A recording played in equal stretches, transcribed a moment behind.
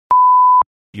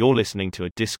You're listening to a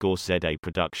Discourse ZA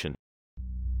production.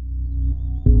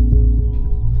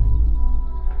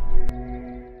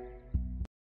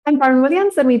 I'm Byron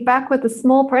Williams, and we're back with the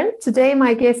small print. Today,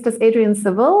 my guest is Adrian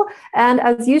Saville, and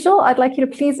as usual, I'd like you to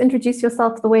please introduce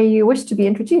yourself the way you wish to be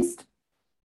introduced.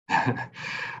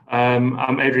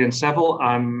 I'm Adrian Saville.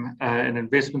 I'm an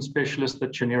investment specialist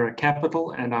at Genera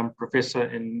Capital, and I'm professor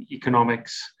in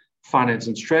economics, finance,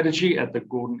 and strategy at the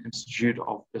Gordon Institute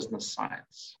of Business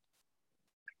Science.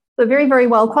 So very, very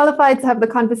well qualified to have the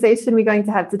conversation we're going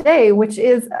to have today, which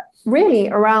is really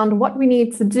around what we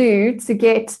need to do to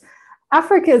get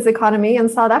Africa's economy and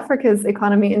South Africa's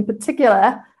economy in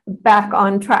particular back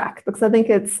on track, because I think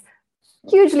it's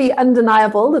hugely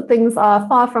undeniable that things are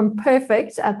far from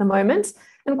perfect at the moment.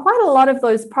 And quite a lot of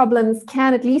those problems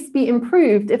can at least be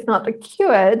improved, if not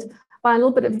cured, by a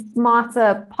little bit of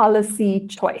smarter policy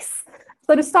choice.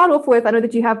 So to start off with, I know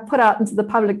that you have put out into the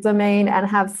public domain and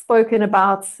have spoken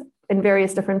about in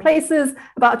various different places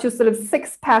about your sort of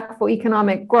six-pack for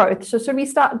economic growth. So should we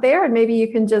start there, and maybe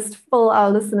you can just fill our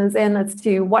listeners in as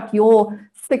to what your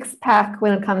six-pack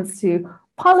when it comes to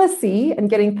policy and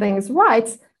getting things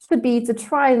right should be to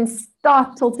try and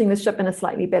start tilting the ship in a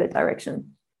slightly better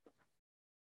direction?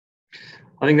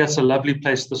 I think that's a lovely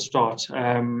place to start.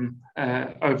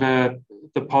 Over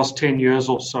the past 10 years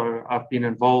or so, I've been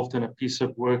involved in a piece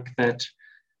of work that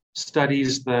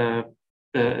studies the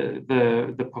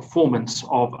performance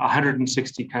of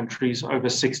 160 countries over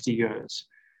 60 years.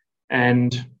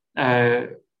 And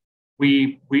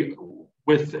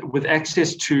with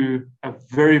access to a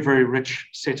very, very rich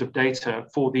set of data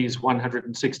for these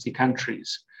 160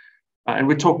 countries, and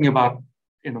we're talking about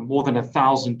more than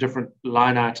 1,000 different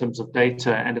line items of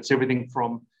data, and it's everything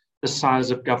from the size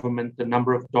of government, the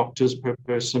number of doctors per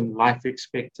person, life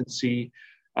expectancy,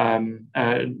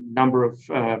 number of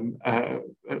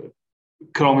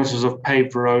kilometers of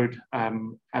paved road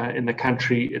in the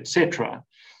country, etc.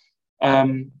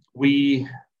 We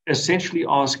essentially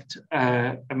asked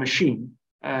a machine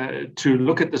to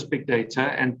look at this big data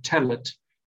and tell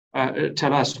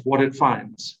us what it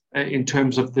finds in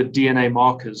terms of the DNA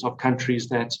markers of countries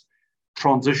that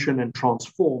transition and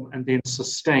transform and then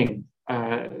sustain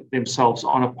themselves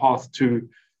on a path to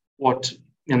what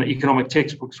economic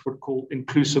textbooks would call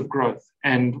inclusive growth.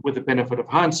 And with the benefit of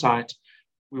hindsight,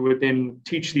 we would then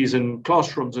teach these in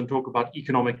classrooms and talk about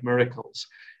economic miracles.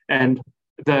 And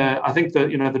I think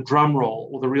the drum roll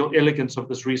or the real elegance of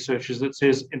this research is it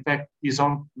says, in fact, these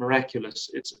aren't miraculous.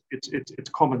 It's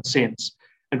common sense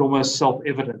and almost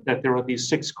self-evident that there are these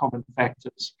six common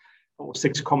factors or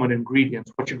six common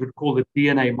ingredients, what you could call the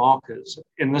DNA markers,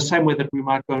 in the same way that we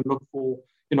might go and look for,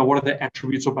 what are the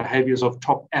attributes or behaviors of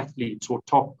top athletes or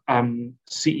top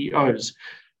CEOs.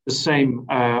 The same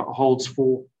holds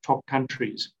for top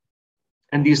countries.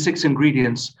 And these six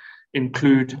ingredients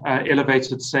include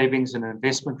elevated savings and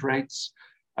investment rates,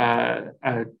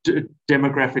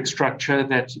 demographic structure,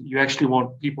 that you actually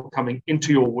want people coming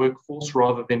into your workforce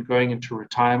rather than going into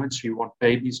retirement. So you want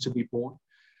babies to be born.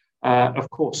 Of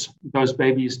course, those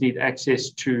babies need access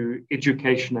to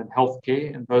education and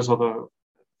healthcare, and those are the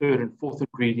third and fourth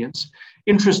ingredients.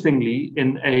 Interestingly,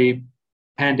 in a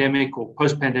pandemic or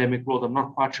post-pandemic world, I'm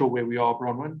not quite sure where we are,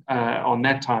 Bronwyn, on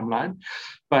that timeline,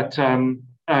 but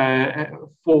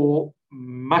for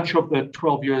much of the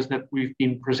 12 years that we've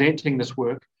been presenting this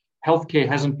work, healthcare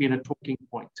hasn't been a talking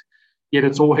point, yet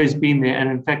it's always been there, and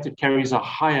in fact, it carries a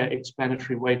higher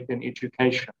explanatory weight than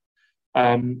education.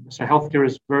 So healthcare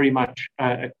is very much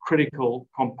a critical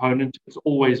component. It's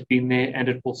always been there, and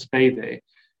it will stay there.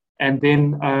 And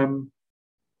then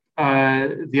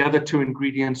the other two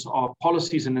ingredients are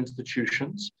policies and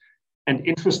institutions. And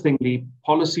interestingly,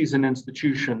 policies and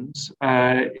institutions,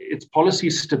 it's policy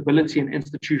stability and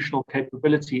institutional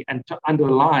capability, and to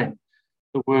underline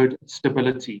the word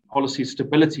stability, policy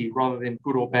stability rather than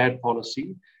good or bad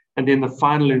policy. And then the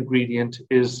final ingredient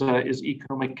is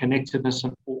economic connectedness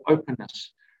and or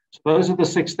openness. So those are the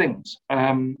six things.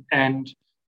 And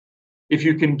if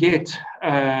you can get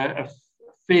a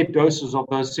fair doses of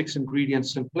those six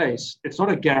ingredients in place, it's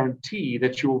not a guarantee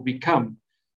that you will become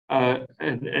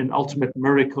an ultimate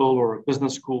miracle or a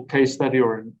business school case study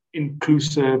or an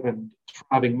inclusive and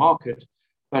thriving market,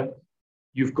 but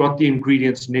you've got the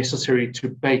ingredients necessary to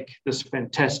bake this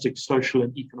fantastic social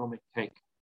and economic cake.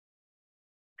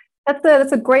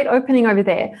 That's a great opening over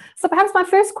there. So perhaps my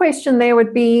first question there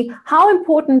would be, how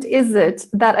important is it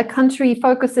that a country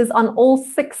focuses on all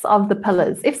six of the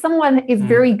pillars? If someone is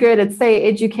very good at, say,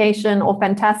 education or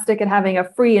fantastic at having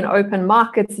a free and open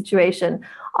market situation,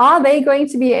 are they going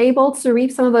to be able to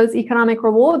reap some of those economic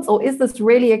rewards? Or is this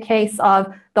really a case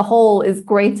of the whole is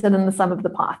greater than the sum of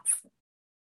the parts?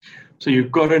 So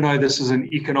you've got to know this is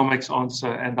an economics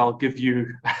answer, and I'll give you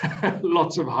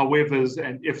lots of howevers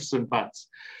and ifs and buts.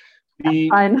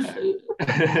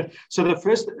 So the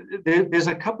first, there's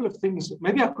a couple of things.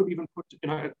 Maybe I could even put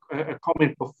a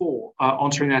comment before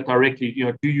answering that directly.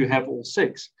 Do you have all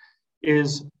six?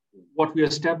 Is what we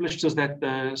established is that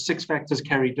the 6 factors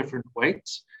carry different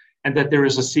weights, and that there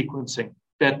is a sequencing,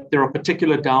 that there are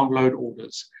particular download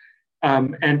orders.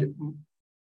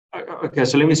 Okay,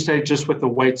 so let me stay just with the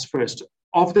weights first.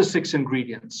 Of the 6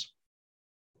 ingredients,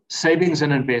 savings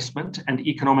and investment and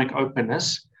economic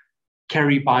openness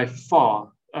carry by far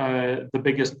the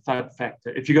biggest third factor.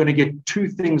 If you're going to get 2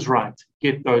 things right,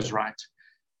 get those right.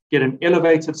 Get an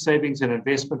elevated savings and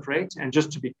investment rate. And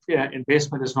just to be clear,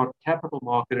 investment is not capital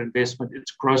market investment,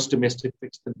 it's gross domestic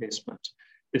fixed investment.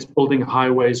 It's building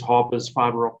highways, harbors,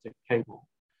 fiber optic cable.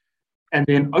 And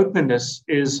then openness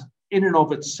is, in and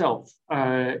of itself,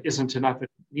 isn't enough. It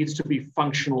needs to be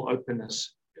functional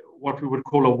openness, what we would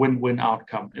call a win-win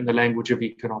outcome in the language of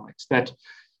economics. That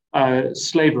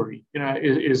slavery,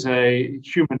 is a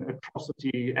human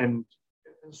atrocity and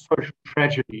social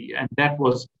tragedy, and that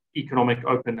was economic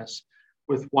openness,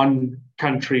 with one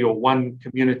country or one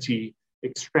community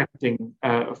extracting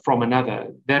from another.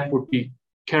 That would be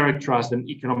characterized in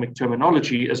economic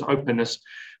terminology as openness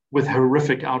with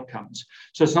horrific outcomes.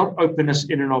 So it's not openness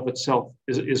in and of itself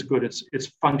is good. It's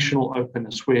functional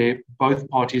openness where both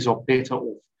parties are better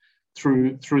off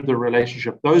through the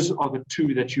relationship. Those are the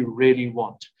 2 that you really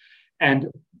want.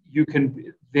 And you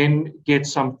can then get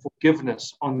some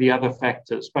forgiveness on the other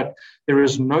factors. But there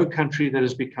is no country that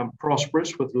has become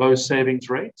prosperous with low savings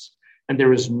rates, and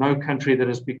there is no country that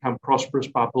has become prosperous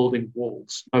by building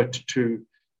walls. Note to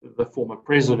the former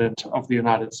president of the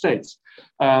United States.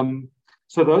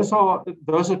 So those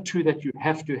are 2 that you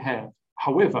have to have.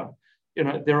 However,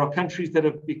 there are countries that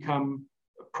have become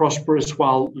prosperous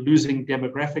while losing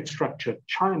demographic structure.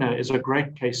 China is a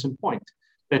great case in point,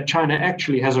 that China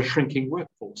actually has a shrinking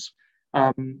workforce.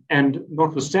 And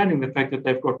notwithstanding the fact that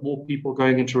they've got more people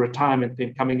going into retirement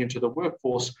than coming into the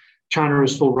workforce, China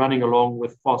is still running along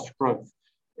with fast growth.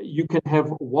 You can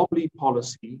have wobbly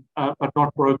policy, but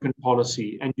not broken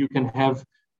policy. And you can have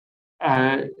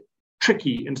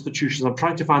tricky institutions. I'm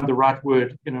trying to find the right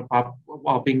word,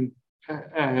 while being,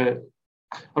 I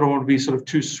don't want to be sort of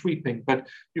too sweeping, but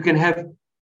you can have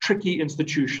tricky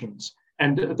institutions.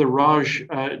 And the Raj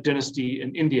dynasty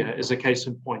in India is a case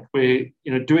in point where,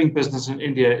 doing business in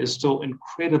India is still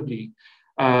incredibly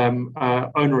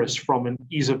onerous from an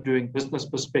ease of doing business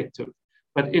perspective.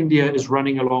 But India is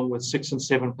running along with 6 and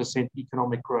 7%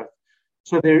 economic growth.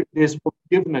 So there's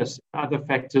forgiveness and other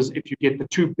factors if you get the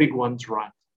 2 big ones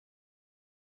right.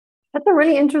 That's a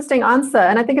really interesting answer.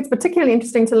 And I think it's particularly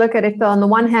interesting to look at if on the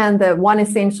one hand, the one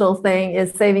essential thing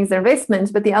is savings and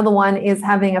investment, but the other one is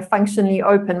having a functionally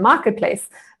open marketplace.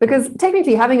 Because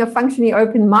technically having a functionally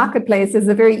open marketplace is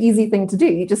a very easy thing to do.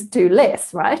 You just do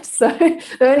less, right? So the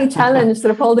only challenge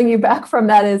sort of holding you back from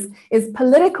that is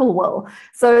political will.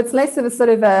 So it's less of a sort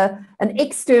of an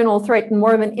external threat and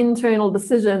more of an internal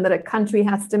decision that a country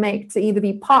has to make to either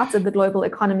be part of the global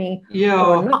economy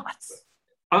or not.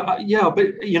 But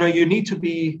you need to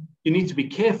be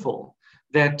careful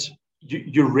that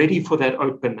you're ready for that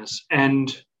openness.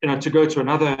 And to go to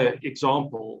another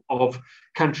example of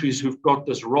countries who've got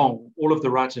this wrong, all of the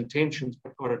right intentions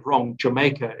but got it wrong.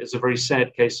 Jamaica is a very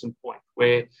sad case in point,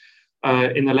 where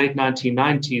in the late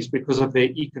 1990s, because of their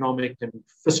economic and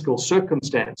fiscal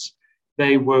circumstance,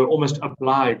 they were almost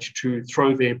obliged to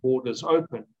throw their borders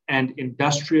open. And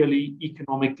industrially,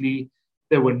 economically,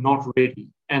 they were not ready.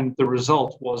 And the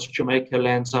result was Jamaica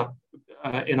lands up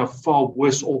in a far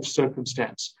worse off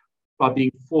circumstance by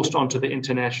being forced onto the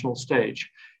international stage.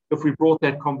 If we brought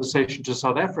that conversation to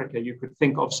South Africa, you could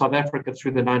think of South Africa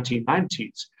through the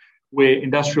 1990s, where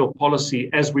industrial policy,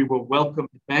 as we were welcomed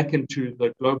back into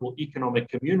the global economic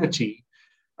community,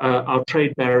 our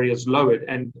trade barriers lowered,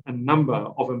 and a number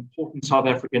of important South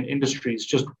African industries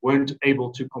just weren't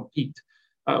able to compete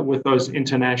with those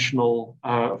international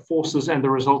forces, and the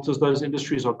result is those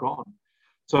industries are gone.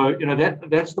 So,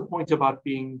 that's the point about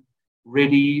being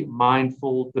ready,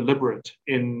 mindful, deliberate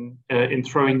in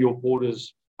throwing your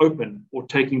borders open or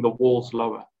taking the walls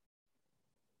lower.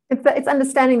 It's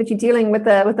understanding that you're dealing with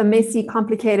a messy,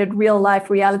 complicated, real-life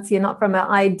reality and not from an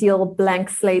ideal blank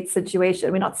slate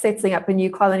situation. We're not setting up a new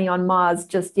colony on Mars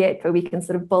just yet, where we can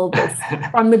sort of build this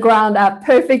from the ground up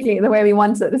perfectly the way we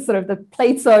want it. It's sort of the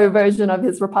Plato version of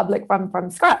his republic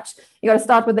from scratch. You got to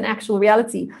start with an actual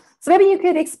reality. So maybe you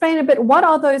could explain a bit, what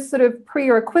are those sort of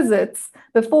prerequisites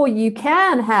before you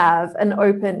can have an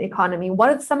open economy? What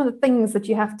are some of the things that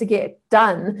you have to get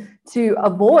done to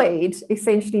avoid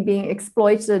essentially being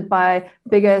exploited by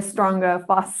bigger, stronger,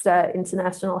 faster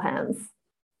international hands?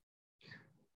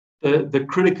 The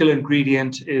critical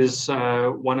ingredient is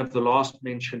one of the last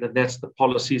mentioned, and that's the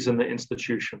policies and the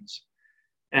institutions.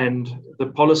 And the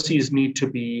policies need to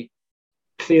be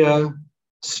clear,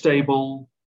 stable,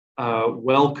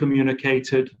 well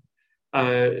communicated,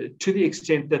 to the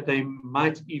extent that they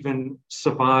might even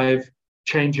survive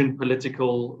change in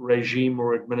political regime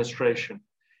or administration.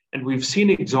 And we've seen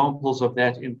examples of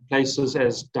that in places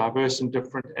as diverse and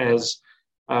different as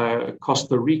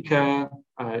Costa Rica,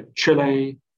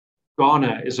 Chile.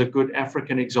 Ghana is a good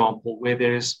African example where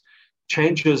there's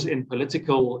changes in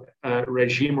political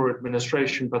regime or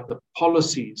administration, but the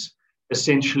policies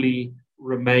essentially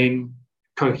remain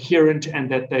coherent and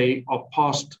that they are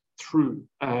passed through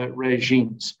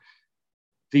regimes.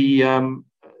 And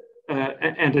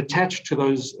attached to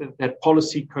those, that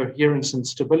policy coherence and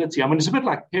stability. I mean, it's a bit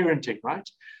like parenting, right?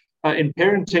 In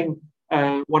parenting,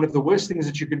 one of the worst things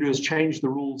that you can do is change the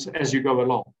rules as you go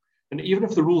along. And even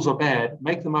if the rules are bad,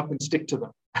 make them up and stick to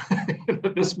them.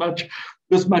 This much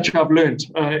I've learned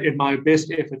in my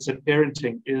best efforts at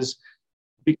parenting is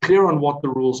be clear on what the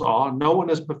rules are. No one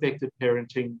has perfected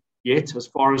parenting yet, as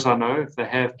far as I know. If they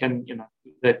have,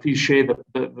 they please share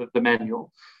the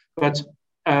manual. But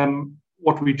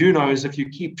what we do know is if you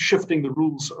keep shifting the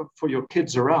rules for your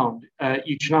kids around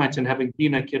each night, and having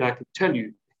been a kid, I can tell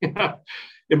you,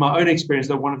 in my own experience,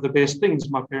 that one of the best things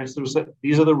my parents did was that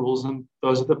these are the rules and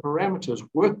those are the parameters,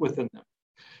 work within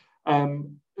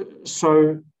them.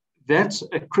 So that's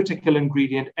a critical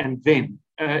ingredient. And then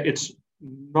it's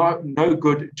no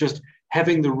good just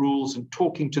having the rules and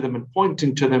talking to them and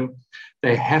pointing to them.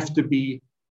 They have to be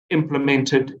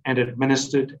implemented and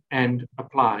administered and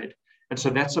applied. And so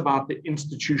that's about the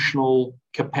institutional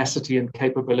capacity and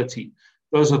capability.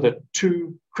 Those are the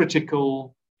two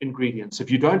critical ingredients.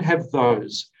 If you don't have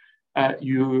those,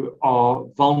 you are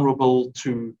vulnerable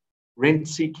to rent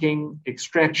seeking,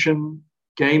 extraction,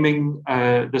 gaming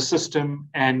the system,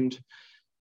 and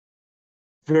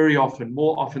very often,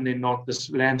 more often than not, this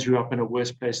lands you up in a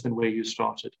worse place than where you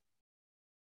started.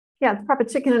 Yeah, it's proper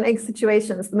chicken and egg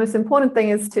situations. The most important thing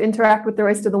is to interact with the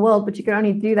rest of the world, but you can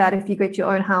only do that if you get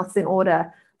your own house in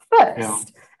order first. Yeah.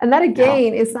 And that,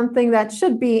 again, is something that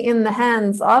should be in the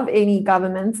hands of any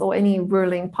government or any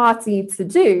ruling party to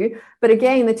do. But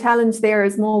again, the challenge there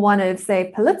is more one of,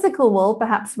 say, political will,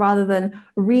 perhaps, rather than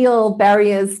real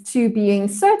barriers to being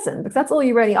certain, because that's all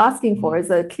you're really asking for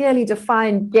is a clearly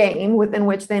defined game within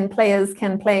which then players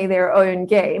can play their own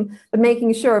game, but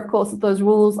making sure, of course, that those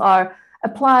rules are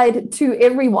applied to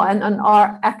everyone and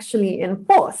are actually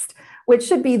enforced, which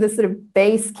should be the sort of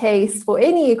base case for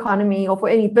any economy or for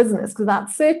any business, because without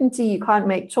certainty, you can't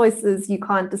make choices, you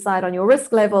can't decide on your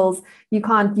risk levels, you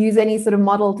can't use any sort of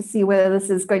model to see whether this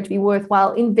is going to be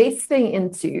worthwhile investing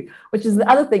into, which is the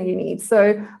other thing you need.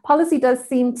 So policy does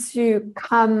seem to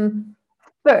come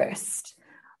first.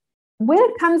 When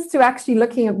it comes to actually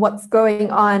looking at what's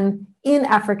going on in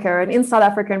Africa and in South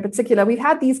Africa in particular, we've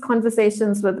had these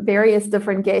conversations with various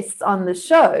different guests on the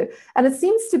show. And it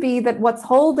seems to be that what's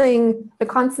holding the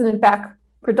continent back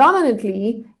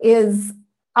predominantly is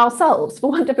ourselves,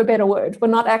 for want of a better word. We're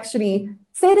not actually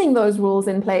setting those rules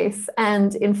in place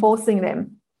and enforcing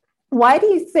them. Why do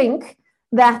you think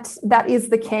that that is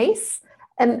the case?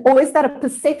 Or is that a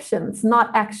perception? It's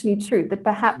not actually true, that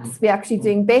perhaps we're actually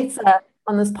doing better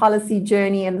on this policy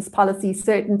journey and this policy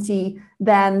certainty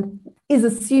than is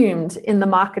assumed in the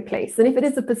marketplace? And if it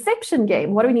is a perception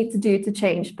game, what do we need to do to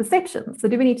change perceptions? So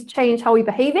do we need to change how we're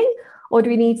behaving, or do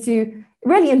we need to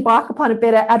really embark upon a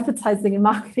better advertising and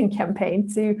marketing campaign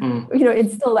to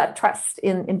instill that trust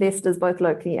in investors both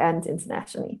locally and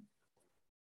internationally?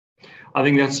 I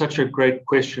think that's such a great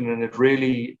question, and it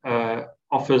really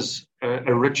offers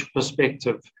a rich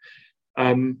perspective.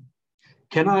 Can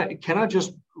I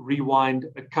just rewind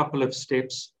a couple of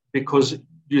steps, because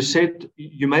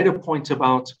you made a point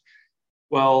about,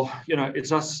 well,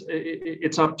 it's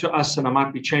up to us, and I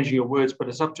might be changing your words, but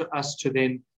it's up to us to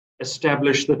then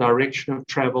establish the direction of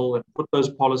travel and put those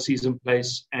policies in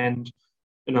place. And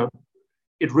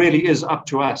it really is up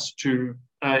to us to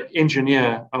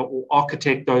engineer or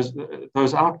architect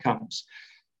those outcomes.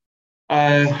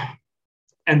 And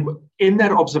in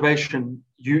that observation,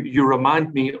 you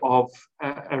remind me of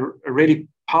a really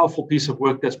powerful piece of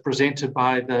work that's presented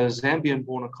by the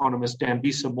Zambian-born economist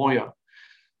Dambisa Moyo.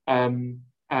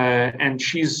 And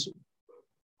she's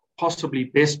possibly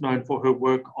best known for her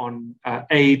work on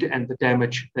aid and the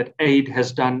damage that aid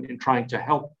has done in trying to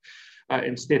help.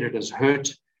 Instead, it has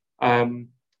hurt. And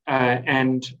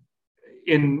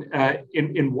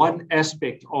in one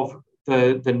aspect of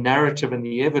the narrative and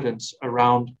the evidence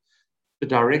around the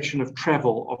direction of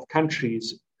travel of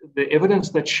countries, the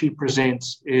evidence that she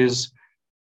presents is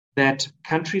that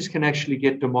countries can actually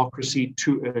get democracy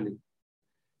too early.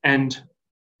 And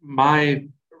my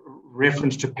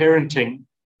reference to parenting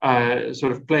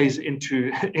sort of plays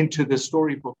into the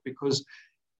storybook, because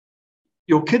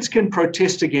your kids can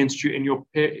protest against you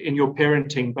in your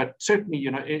parenting, but certainly,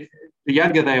 the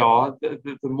younger they are,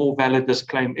 the more valid this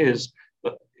claim is.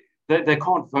 They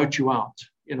can't vote you out.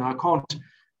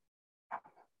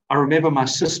 I remember my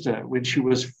sister, when she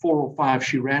was 4 or 5,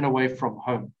 she ran away from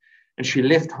home, and she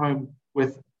left home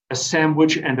with a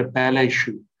sandwich and a ballet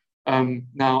shoe.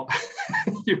 Now,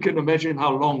 you can imagine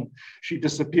how long she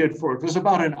disappeared for. It was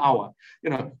about an hour,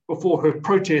 before her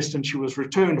protest, and she was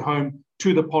returned home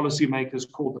to the policymakers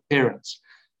called the parents.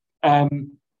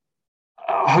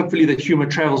 Hopefully the humor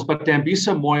travels, but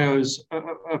Dambisa Moyo's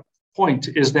point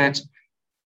is that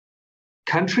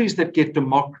countries that get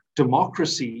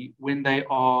democracy when they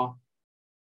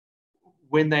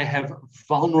have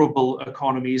vulnerable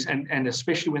economies, and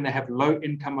especially when they have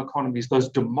low-income economies, those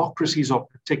democracies are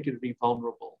particularly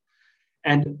vulnerable.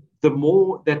 And the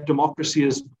more that democracy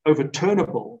is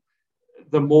overturnable,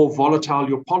 the more volatile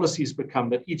your policies become,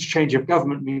 that each change of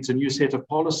government means a new set of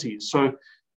policies. So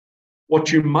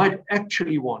what you might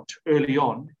actually want early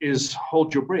on is,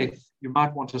 hold your breath, you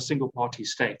might want a single-party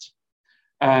state.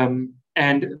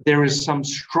 And there is some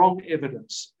strong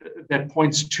evidence that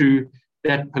points to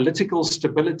that political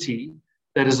stability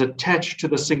that is attached to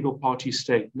the single-party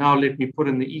state. Now let me put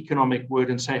in the economic word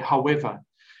and say, however,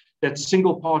 that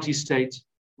single-party state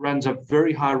runs a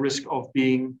very high risk of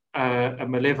being a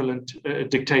malevolent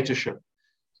dictatorship.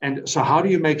 And so how do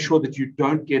you make sure that you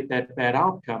don't get that bad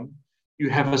outcome? You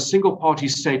have a single-party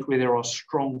state where there are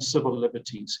strong civil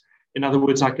liberties. In other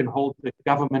words, I can hold the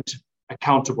government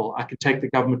accountable. I can take the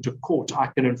government to court. I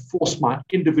can enforce my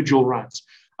individual rights.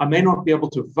 I may not be able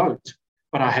to vote,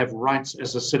 but I have rights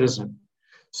as a citizen.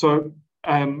 So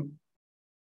I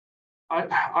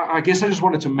guess I just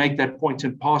wanted to make that point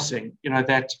in passing,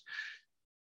 that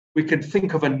we can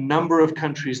think of a number of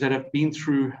countries that have been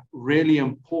through really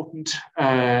important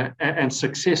and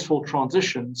successful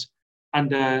transitions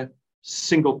under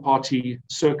single-party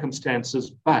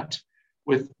circumstances, but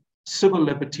with civil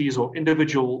liberties or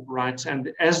individual rights.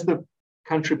 And as the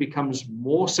country becomes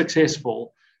more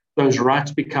successful, those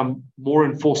rights become more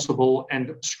enforceable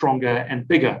and stronger and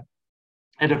bigger.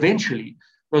 And eventually,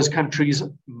 those countries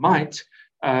might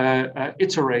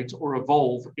iterate or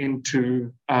evolve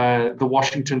into the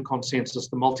Washington Consensus,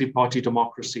 the multi-party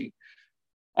democracy.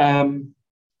 Long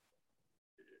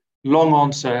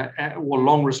answer or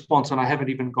long response, and I haven't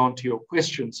even gone to your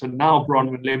question. So now,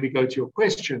 Bronwyn, let me go to your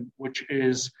question, which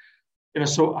is,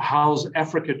 so how's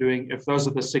Africa doing if those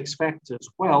are the 6 factors?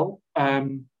 Well,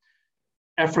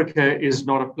 Africa is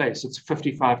not a place. It's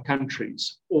 55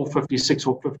 countries, or 56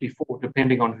 or 54,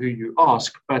 depending on who you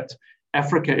ask. But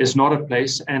Africa is not a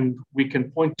place, and we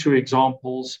can point to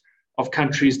examples of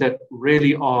countries that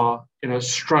really are,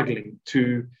 struggling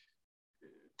to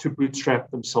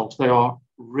bootstrap themselves. They are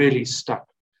really stuck.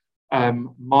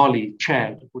 Mali,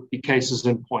 Chad would be cases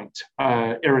in point,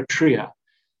 Eritrea.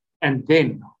 And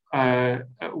then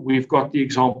we've got the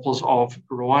examples of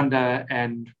Rwanda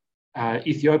and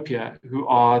Ethiopia, who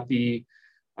are the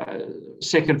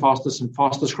second fastest and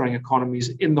fastest growing economies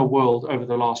in the world over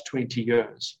the last 20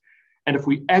 years. And if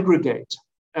we aggregate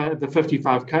the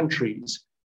 55 countries,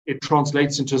 it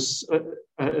translates into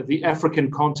the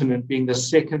African continent being the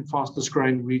second fastest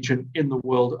growing region in the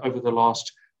world over the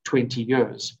last 20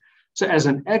 years. So as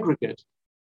an aggregate,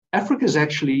 Africa is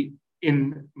actually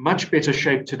in much better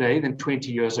shape today than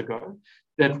 20 years ago,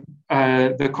 that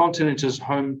the continent is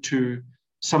home to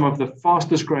some of the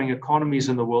fastest growing economies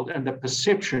in the world. And the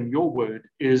perception, your word,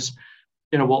 is,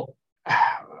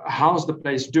 how's the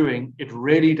place doing? It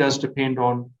really does depend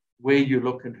on where you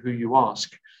look and who you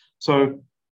ask. So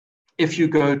if you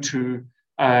go to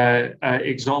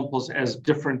examples as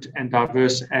different and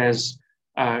diverse as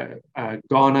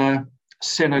Ghana,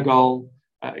 Senegal,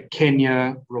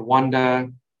 Kenya,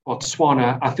 Rwanda,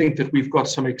 Botswana, I think that we've got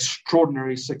some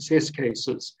extraordinary success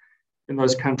cases in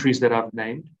those countries that I've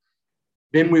named.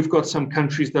 Then we've got some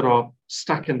countries that are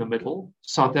stuck in the middle.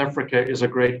 South Africa is a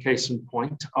great case in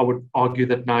point. I would argue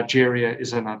that Nigeria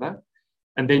is another.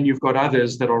 And then you've got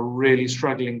others that are really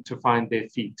struggling to find their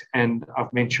feet. And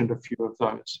I've mentioned a few of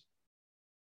those.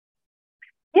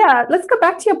 Yeah, let's go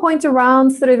back to your point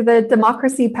around sort of the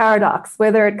democracy paradox,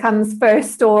 whether it comes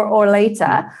first or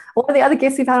later. One of the other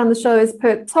guests we've had on the show is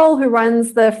Pert Toll, who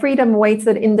runs the Freedom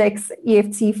Weighted Index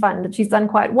EFT Fund. And she's done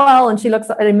quite well, and she looks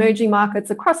at emerging markets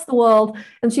across the world.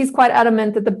 And she's quite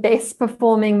adamant that the best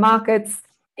performing markets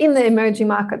in the emerging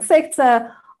market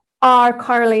sector are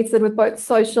correlated with both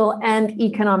social and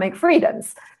economic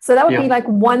freedoms. So that would be like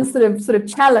one sort of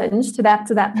challenge to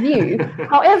that view.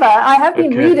 However, I have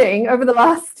been reading over the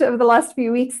last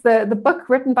few weeks the book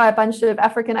written by a bunch of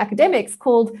African academics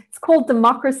called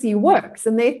Democracy Works,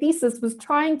 and their thesis was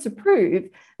trying to prove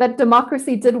that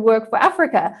democracy did work for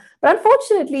Africa. But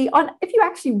unfortunately, if you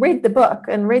actually read the book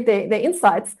and read their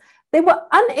insights, they were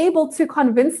unable to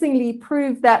convincingly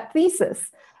prove that thesis.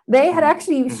 They had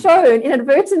actually shown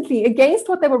inadvertently against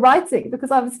what they were writing,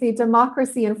 because obviously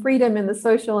democracy and freedom in the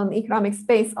social and economic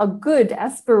space are good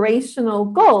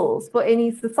aspirational goals for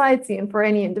any society and for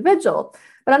any individual.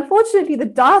 But unfortunately, the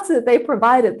data that they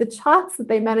provided, the charts that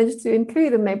they managed to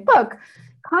include in their book,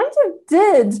 kind of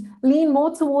did lean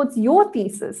more towards your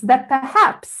thesis that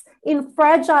perhaps in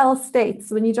fragile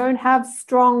states, when you don't have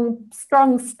strong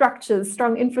structures,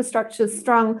 strong infrastructures,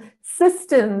 strong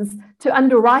systems to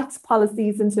underwrite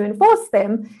policies and to enforce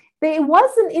them, there was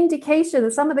an indication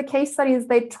that some of the case studies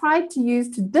they tried to use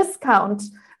to discount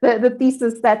the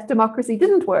thesis that democracy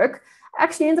didn't work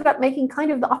actually ended up making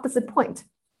kind of the opposite point.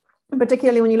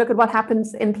 Particularly when you look at what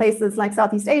happens in places like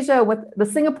Southeast Asia with the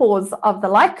Singapores of the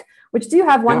like, which do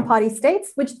have one-party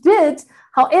states, which did,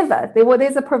 however,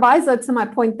 there's a proviso to my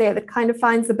point there that kind of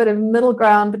finds a bit of middle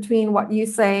ground between what you're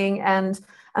saying and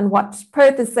what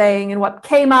Perth is saying and what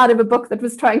came out of a book that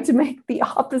was trying to make the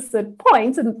opposite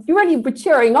point. And you really were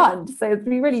cheering on to say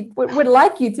we really would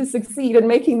like you to succeed in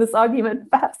making this argument.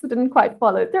 Perhaps it didn't quite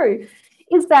follow through.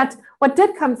 Is that what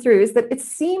did come through is that it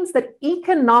seems that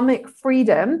economic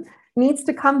freedom needs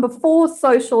to come before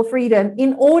social freedom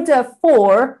in order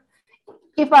for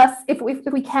if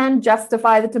we can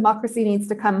justify that democracy needs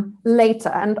to come later.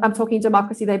 And I'm talking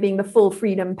democracy there being the full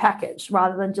freedom package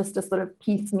rather than just a sort of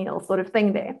piecemeal sort of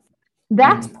thing there.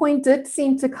 That point did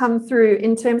seem to come through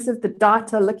in terms of the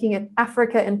data looking at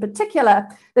Africa in particular,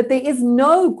 that there is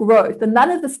no growth and none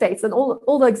of the states, and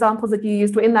all the examples that you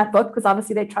used were in that book, because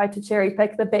obviously they tried to cherry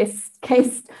pick the best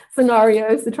case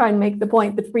scenarios to try and make the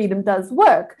point that freedom does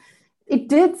work. It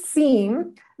did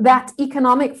seem that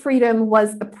economic freedom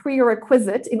was a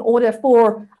prerequisite in order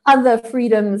for other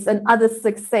freedoms and other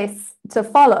success to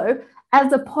follow,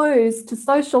 as opposed to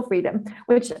social freedom,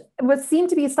 which would seem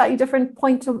to be a slightly different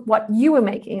point to what you were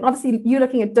making. And obviously, you're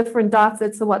looking at different data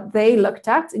to what they looked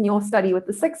at in your study with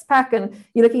the six-pack, and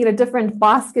you're looking at a different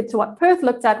basket to what Perth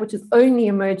looked at, which is only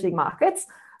emerging markets.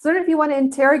 So I don't know if you want to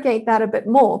interrogate that a bit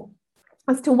more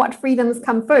as to what freedoms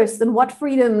come first and what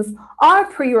freedoms are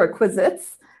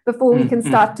prerequisites before we can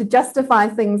start to justify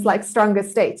things like stronger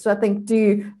states, which I think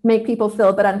do make people feel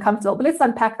a bit uncomfortable. But let's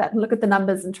unpack that and look at the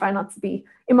numbers and try not to be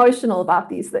emotional about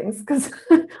these things, because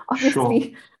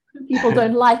obviously people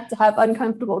don't like to have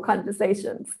uncomfortable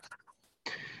conversations.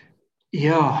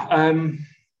 Yeah.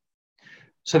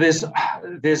 So there's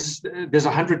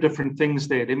 100 different things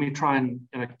there. Let me try and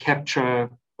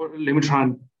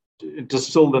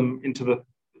distill them into the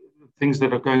things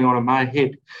that are going on in my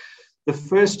head. The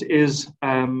first is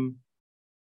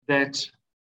that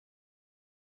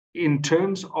in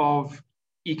terms of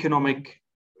economic,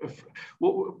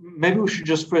 well, maybe we should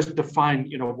just first define,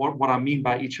 what I mean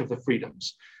by each of the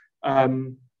freedoms,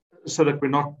 so that we're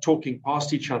not talking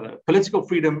past each other. Political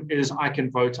freedom is I can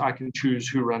vote, I can choose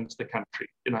who runs the country,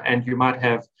 and you might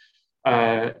have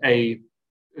a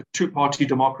two-party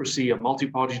democracy, a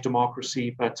multi-party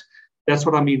democracy, but that's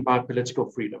what I mean by political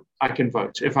freedom. I can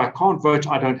vote. If I can't vote,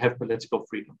 I don't have political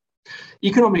freedom.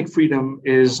 Economic freedom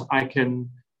is I can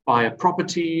buy a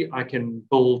property, I can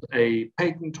build a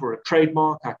patent or a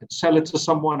trademark, I can sell it to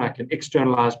someone, I can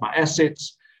externalize my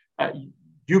assets.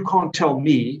 You can't tell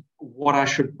me what I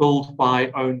should build,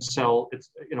 buy, own, sell. It's,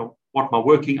 what my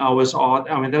working hours are.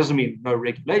 I mean, that doesn't mean no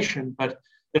regulation, but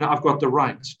I've got the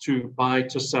right to buy,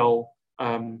 to sell,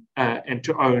 and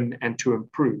to own and to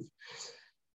improve.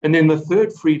 And then the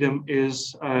third freedom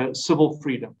is civil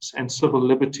freedoms and civil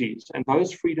liberties. And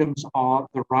those freedoms are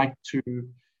the right to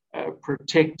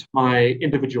protect my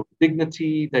individual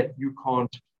dignity, that you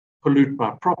can't pollute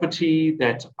my property,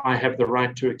 that I have the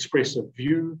right to express a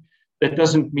view. That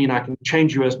doesn't mean I can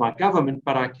change you as my government,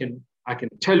 but I can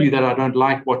tell you that I don't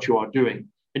like what you are doing,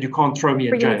 and you can't throw me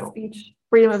in jail.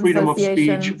 Freedom of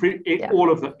speech,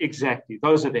 all of them, exactly.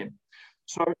 Those are them.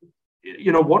 So,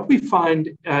 what we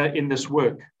find in this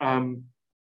work,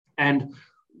 and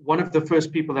one of the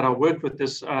first people that I worked with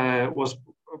this was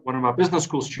one of my business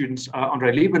school students,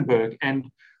 Andre Liebenberg, and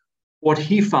what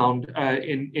he found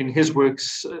in his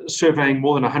works, surveying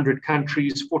more than 100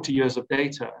 countries, 40 years of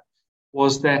data,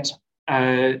 was that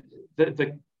the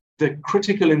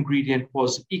critical ingredient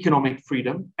was economic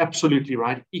freedom. Absolutely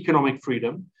right, economic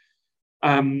freedom,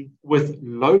 with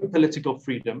low political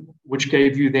freedom, which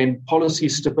gave you then policy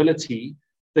stability.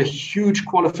 The huge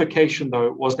qualification,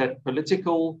 though, was that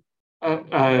political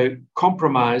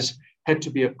compromise had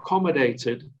to be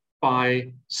accommodated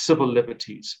by civil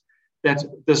liberties, that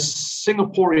the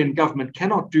Singaporean government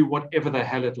cannot do whatever the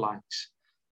hell it likes.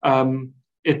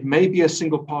 It may be a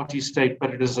single party state,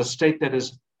 but it is a state that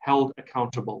is held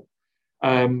accountable.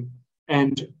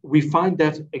 And we find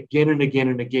that again and again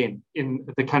and again in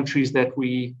the countries that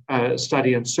we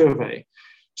study and survey.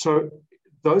 So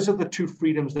those are the two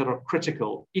freedoms that are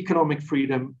critical, economic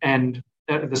freedom and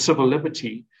the civil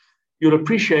liberty. You'll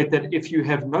appreciate that if you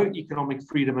have no economic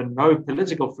freedom and no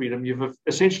political freedom, you've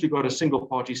essentially got a single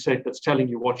party state that's telling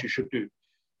you what you should do.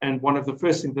 And one of the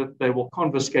first things that they will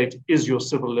confiscate is your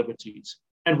civil liberties.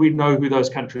 And we know who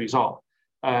those countries are.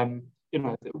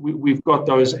 We've got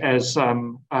those as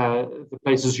the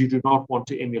places you do not want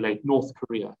to emulate. North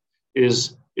Korea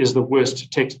is the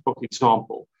worst textbook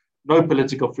example. No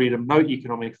political freedom, no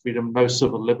economic freedom, no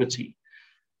civil liberty.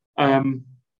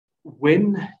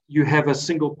 When you have a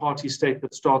single party state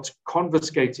that starts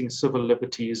confiscating civil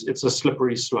liberties, it's a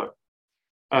slippery slope.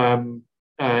 And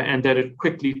that it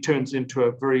quickly turns into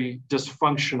a very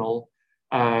dysfunctional,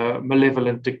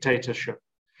 malevolent dictatorship.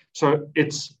 So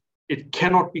it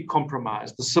cannot be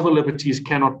compromised. The civil liberties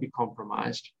cannot be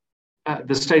compromised.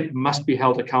 The state must be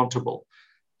held accountable.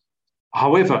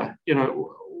 However,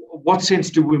 what sense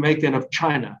do we make then of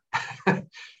China?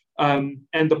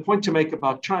 And the point to make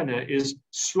about China is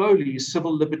slowly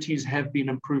civil liberties have been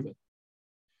improving.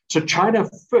 So China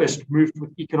first moved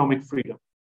with economic freedom.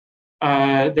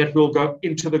 That will go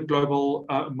into the global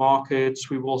markets.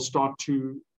 We will start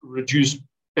to reduce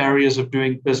barriers of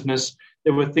doing business.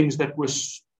 There were things that were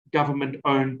government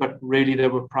owned, but really they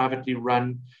were privately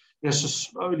run. So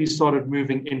slowly started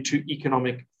moving into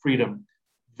economic freedom.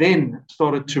 Then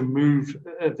started to move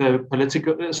the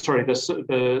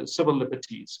civil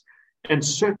liberties. And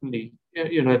certainly,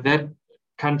 that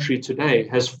country today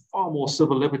has far more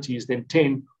civil liberties than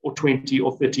 10 or 20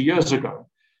 or 30 years ago.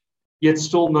 Yet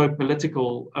still no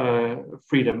political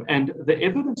freedom. And the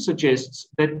evidence suggests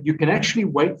that you can actually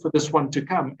wait for this one to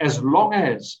come as long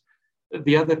as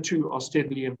the other two are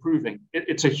steadily improving.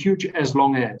 It's a huge as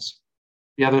long as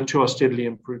the other two are steadily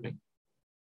improving.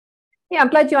 Yeah, I'm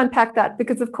glad you unpacked that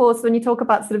because, of course, when you talk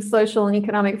about sort of social and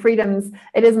economic freedoms,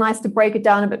 it is nice to break it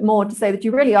down a bit more to say that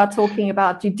you really are talking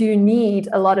about you do need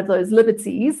a lot of those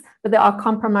liberties, but there are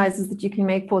compromises that you can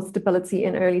make for stability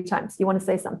in early times. You want to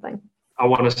say something? I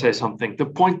want to say something. The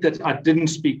point that I didn't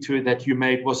speak to that you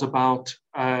made was about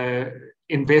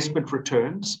investment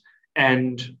returns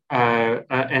and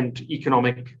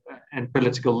economic and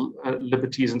political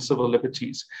liberties and civil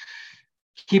liberties.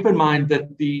 Keep in mind that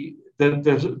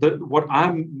what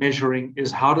I'm measuring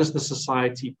is how does the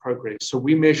society progress. So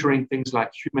we're measuring things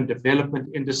like human development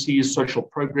indices, social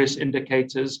progress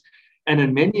indicators, and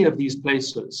in many of these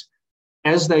places,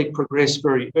 as they progress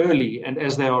very early and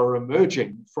as they are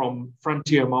emerging from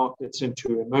frontier markets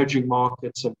into emerging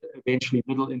markets and eventually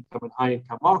middle income and high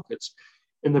income markets,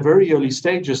 in the very early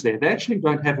stages there, they actually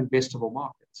don't have investable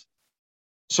markets.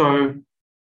 So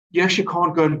you actually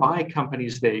can't go and buy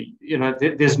companies there.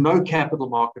 There's no capital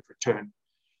market return.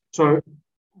 So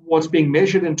what's being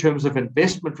measured in terms of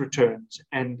investment returns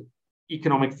and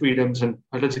economic freedoms and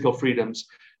political freedoms,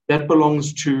 that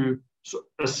belongs to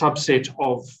a subset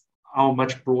of our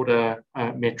much broader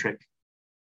metric.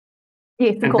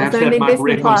 Yes, of course. And the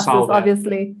investment class is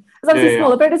obviously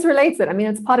smaller, but it's related. I mean,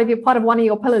 it's part of one of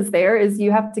your pillars there is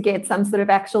you have to get some sort of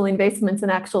actual investments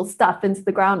and actual stuff into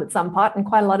the ground at some part. And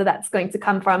quite a lot of that's going to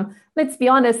come from, let's be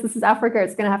honest, this is Africa.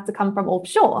 It's going to have to come from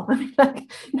offshore. I mean,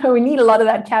 we need a lot of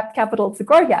that capital to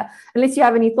grow here. Unless you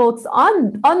have any thoughts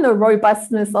on the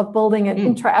robustness of building an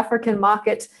intra-African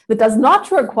market that does not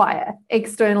require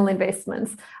external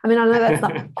investments. I mean, I know that's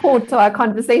not core to our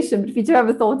conversation, but if you do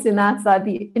have thoughts in that, I'd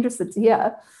be interested to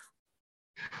hear.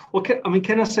 Well,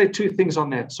 can I say two things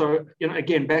on that? So,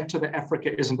 again, back to the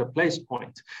Africa isn't a place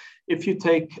point. If you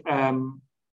take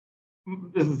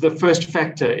the first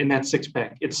factor in that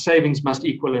six-pack, it's savings must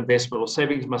equal investment or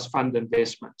savings must fund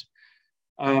investment.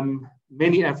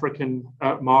 Many African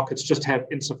markets just have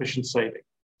insufficient saving.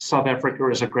 South Africa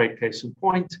is a great case in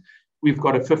point. We've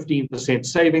got a 15%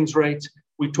 savings rate.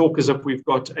 We talk as if we've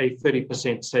got a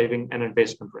 30% saving and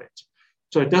investment rate.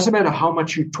 So it doesn't matter how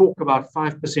much you talk about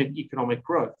 5% economic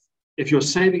growth. if your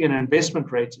saving and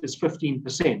investment rate is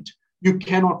 15%, you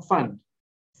cannot fund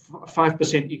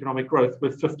 5% economic growth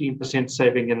with 15%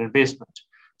 saving and investment.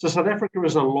 So South Africa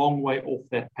is a long way off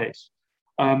that pace.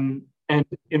 And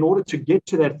in order to get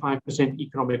to that 5%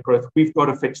 economic growth, we've got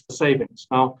to fix the savings.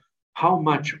 Now, how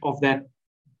much of that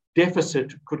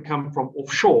deficit could come from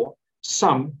offshore?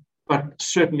 Some, but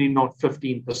certainly not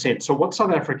 15%. So what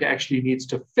South Africa actually needs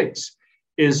to fix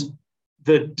is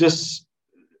that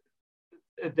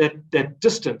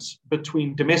distance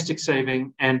between domestic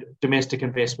saving and domestic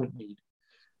investment need.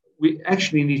 We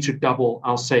actually need to double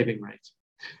our saving rate.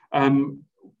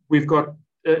 We've got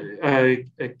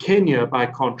Kenya, by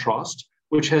contrast,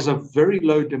 which has a very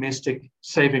low domestic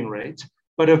saving rate,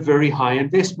 but a very high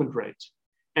investment rate.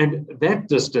 And that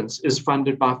distance is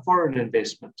funded by foreign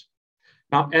investment.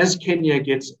 Now, as Kenya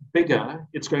gets bigger,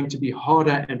 it's going to be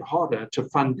harder and harder to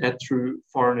fund that through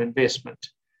foreign investment.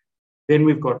 Then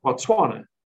we've got Botswana,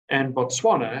 and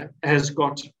Botswana has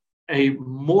got a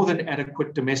more than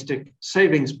adequate domestic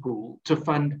savings pool to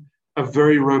fund a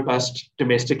very robust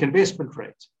domestic investment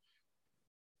rate.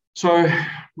 So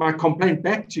my complaint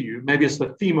back to you, maybe it's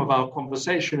the theme of our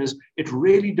conversation, is it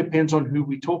really depends on who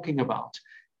we're talking about.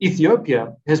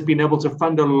 Ethiopia has been able to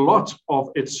fund a lot of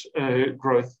its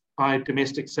growth by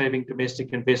domestic saving,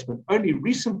 domestic investment. Only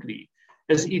recently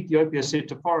has Ethiopia said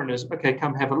to foreigners, okay,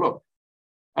 come have a look.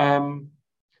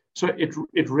 So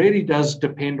it really does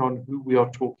depend on who we are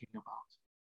talking about.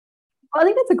 I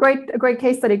think that's a great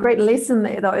case study, a great lesson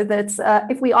there, though, that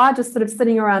if we are just sort of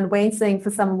sitting around waiting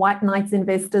for some white knight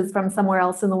investors from somewhere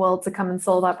else in the world to come and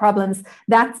solve our problems,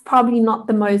 that's probably not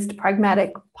the most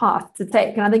pragmatic path to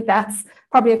take. And I think that's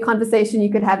probably a conversation you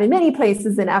could have in many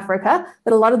places in Africa,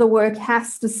 that a lot of the work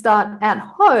has to start at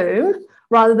home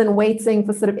rather than waiting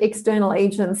for sort of external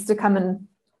agents to come and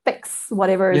fix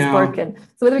whatever is broken.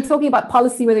 So whether we're talking about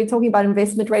policy, whether we're talking about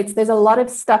investment rates, there's a lot of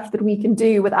stuff that we can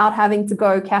do without having to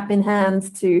go cap in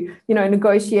hand to,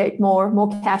 negotiate more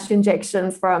cash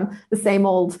injections from the same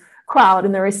old crowd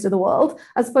in the rest of the world.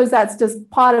 I suppose that's just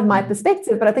part of my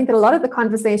perspective, but I think that a lot of the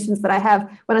conversations that I have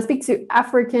when I speak to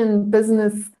African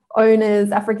business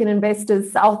owners, African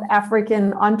investors, South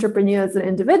African entrepreneurs and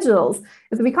individuals,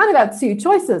 is that we kind of have two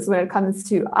choices when it comes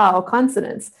to our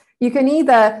continent. You can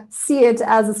either see it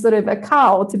as a sort of a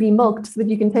cow to be milked so that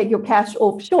you can take your cash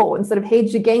offshore and sort of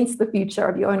hedge against the future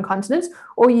of your own continent,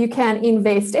 or you can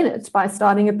invest in it by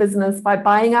starting a business, by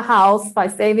buying a house, by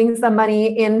saving some money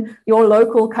in your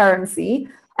local currency.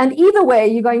 And either way,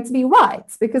 you're going to be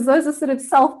right, because those are sort of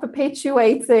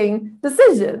self-perpetuating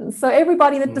decisions. So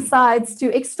everybody that decides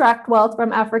to extract wealth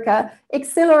from Africa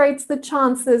accelerates the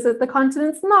chances that the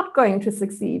continent's not going to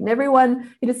succeed. And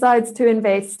everyone who decides to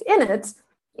invest in it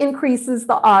increases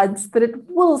the odds that it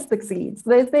will succeed.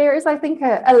 So there is, I think,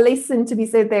 a lesson to be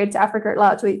said there to Africa at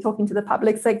large, whether you're talking to the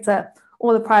public sector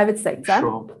or the private sector.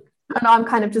 Sure. And I'm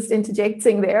kind of just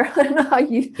interjecting there. I don't know how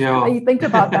you think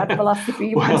about that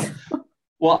philosophy.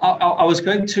 Well, I was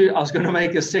going to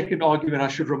make a second argument. I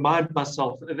should remind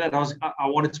myself that I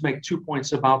wanted to make 2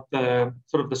 points about the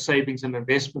sort of the savings and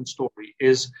investment story.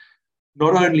 Is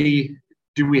not only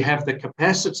do we have the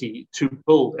capacity to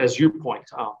build, as you point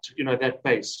out, that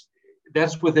base,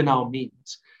 that's within our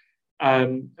means,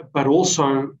 but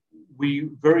also we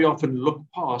very often look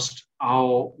past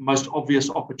our most obvious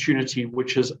opportunity,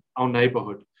 which is our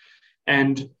neighborhood.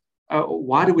 And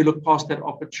why do we look past that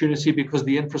opportunity? Because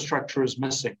the infrastructure is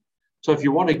missing. So if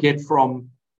you want to get from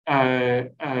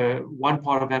one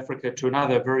part of Africa to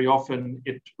another, very often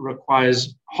it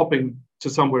requires hopping to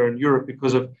somewhere in Europe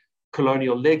because of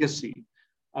colonial legacy.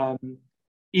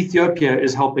 Ethiopia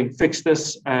is helping fix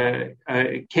this.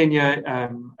 Kenya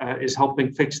is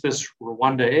helping fix this.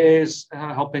 Rwanda is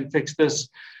helping fix this.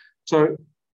 So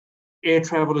air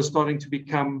travel is starting to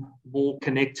become more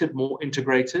connected, more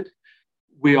integrated.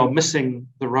 We are missing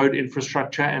the road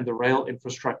infrastructure and the rail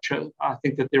infrastructure. I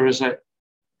think that there is a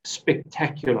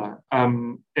spectacular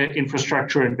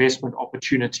infrastructure investment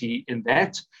opportunity in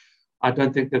that. I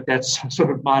don't think that that's sort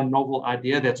of my novel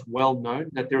idea. That's well known,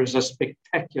 that there is a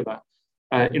spectacular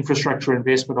infrastructure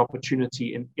investment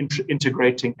opportunity in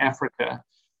integrating Africa.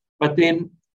 But then,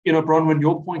 Bronwyn,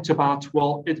 your point about,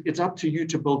 well, it's up to you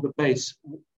to build the base.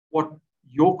 What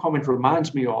your comment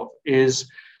reminds me of is,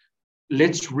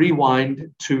 let's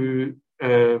rewind to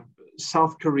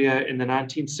South Korea in the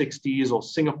 1960s or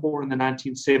Singapore in the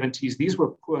 1970s. These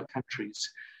were poor countries,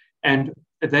 and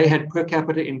they had per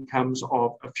capita incomes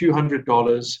of a few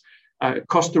 $100s.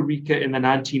 Costa Rica in the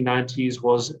 1990s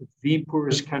was the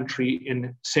poorest country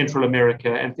in Central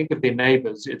America. And think of their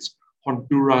neighbors. It's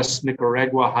Honduras,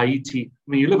 Nicaragua, Haiti.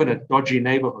 I mean, you live in a dodgy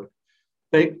neighborhood.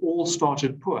 They all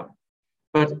started poor.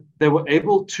 but they were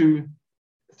able to,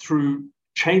 through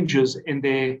changes in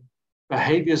their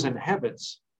behaviors and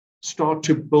habits, start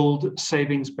to build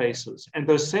savings bases. And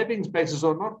those savings bases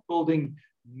are not building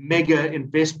mega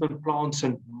investment plants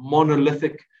and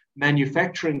monolithic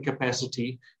manufacturing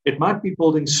capacity. It might be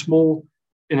building small,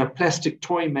 plastic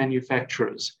toy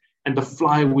manufacturers, and the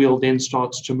flywheel then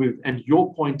starts to move. And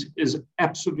your point is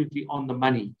absolutely on the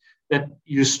money, that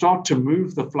you start to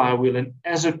move the flywheel, and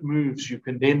as it moves, you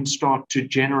can then start to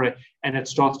generate, and it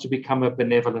starts to become a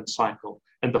benevolent cycle.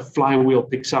 And the flywheel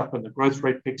picks up, and the growth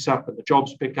rate picks up, and the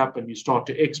jobs pick up, and you start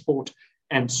to export,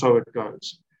 and so it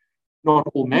goes. Not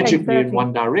all magically in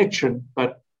one direction,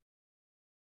 but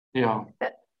yeah.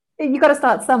 You got to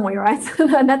start somewhere, right?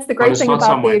 And that's the great thing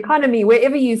about the economy.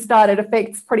 Wherever you start, it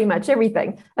affects pretty much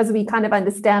everything, as we kind of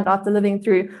understand after living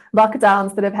through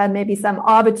lockdowns that have had maybe some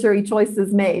arbitrary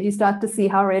choices made. You start to see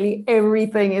how really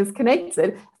everything is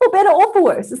connected, for better or for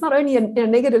worse. It's not only in a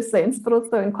negative sense, but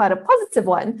also in quite a positive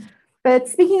one. But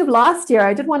speaking of last year,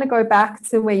 I did want to go back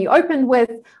to where you opened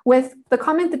with the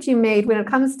comment that you made when it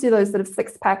comes to those sort of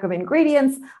 6-pack of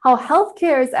ingredients, how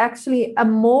healthcare is actually a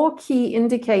more key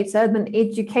indicator than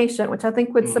education, which I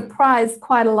think would surprise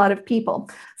quite a lot of people.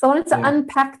 So I wanted to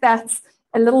unpack that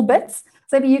a little bit.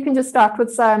 So maybe you can just start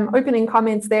with some opening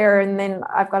comments there, and then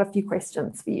I've got a few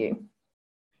questions for you.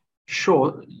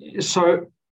 Sure.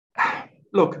 So,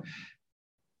 look,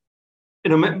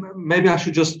 maybe I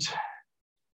should just...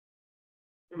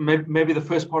 Maybe the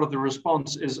first part of the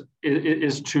response is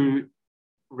to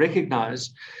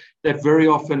recognize that very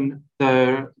often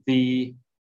the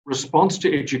response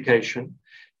to education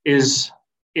is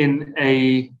in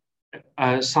a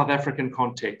South African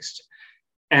context.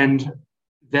 And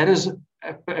that is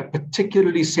a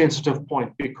particularly sensitive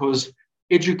point, because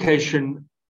education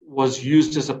was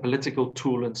used as a political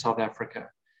tool in South Africa.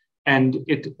 And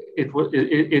it was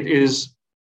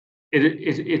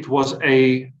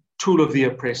a tool of the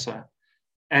oppressor,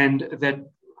 and that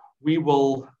we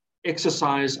will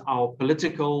exercise our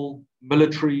political,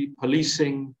 military,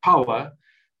 policing power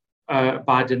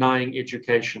by denying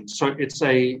education. So it's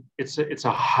a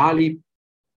highly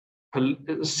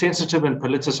sensitive and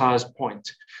politicized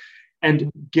point.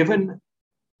 And given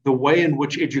the way in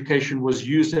which education was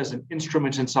used as an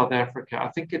instrument in South Africa, I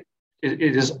think it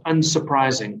is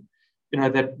unsurprising,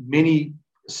 that many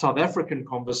South African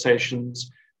conversations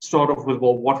start off with,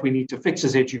 well, what we need to fix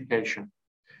is education.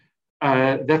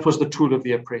 That was the tool of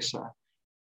the oppressor.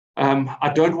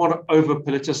 I don't want to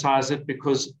over-politicize it,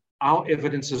 because our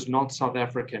evidence is not South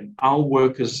African. Our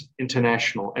work is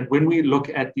international. And when we look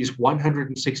at these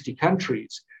 160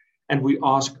 countries and we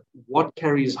ask what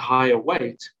carries higher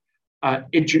weight,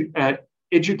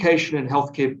 education and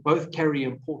healthcare both carry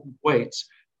important weights,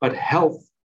 but health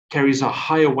carries a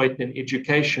higher weight than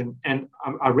education. And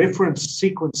I referenced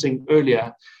sequencing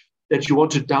earlier, that you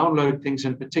want to download things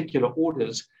in particular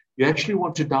orders. You actually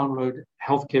want to download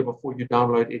healthcare before you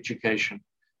download education.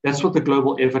 That's what the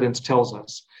global evidence tells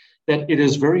us, that it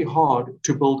is very hard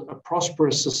to build a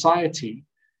prosperous society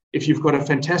if you've got a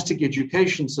fantastic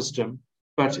education system,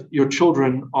 but your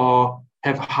children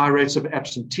have high rates of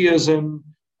absenteeism,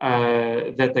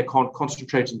 that they can't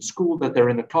concentrate in school, that they're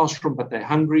in the classroom, but they're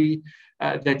hungry,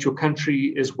 that your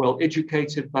country is well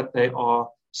educated, but they are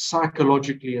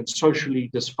psychologically and socially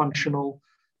dysfunctional.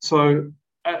 So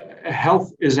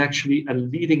health is actually a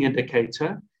leading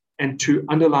indicator. And to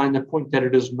underline the point that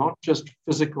it is not just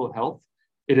physical health,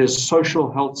 it is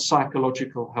social health,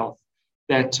 psychological health,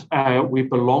 that we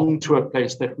belong to a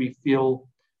place that we feel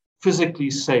physically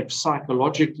safe,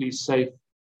 psychologically safe,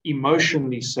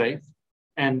 emotionally safe,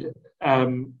 and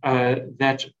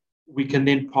that we can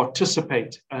then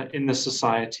participate in the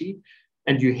society.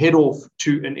 And you head off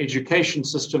to an education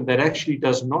system that actually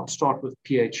does not start with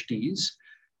PhDs.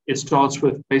 It starts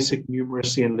with basic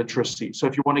numeracy and literacy. So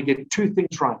if you want to get two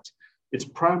things right, it's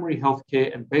primary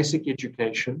healthcare and basic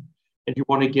education, and you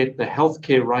want to get the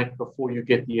healthcare right before you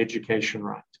get the education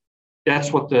right.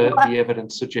 That's what the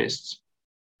evidence suggests.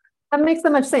 That makes so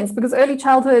much sense, because early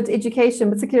childhood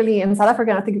education, particularly in South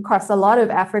Africa, and I think across a lot of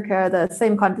Africa, the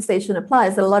same conversation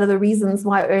applies, that a lot of the reasons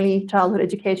why early childhood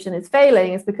education is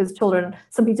failing is because children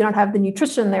simply do not have the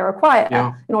nutrition they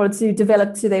require in order to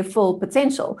develop to their full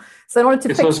potential. So in order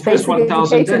to fix basic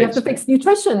education, you have to fix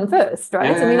nutrition first,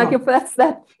 right?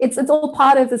 It's all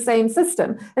part of the same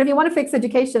system. And if you want to fix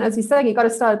education, as you're saying, you've got to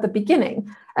start at the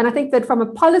beginning. And I think that from a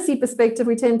policy perspective,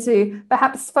 we tend to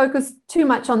perhaps focus too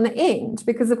much on the end,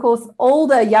 because, of course,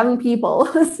 older young people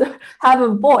have a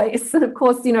voice. And, of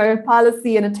course,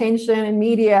 policy and attention and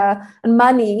media and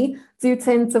money do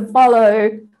tend to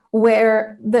follow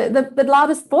where the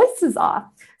loudest voices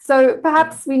are. So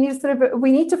perhaps we need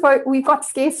we've got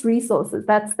scarce resources.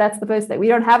 That's the first thing. We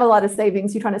don't have a lot of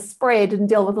savings. You're trying to spread and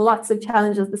deal with lots of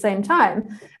challenges at the same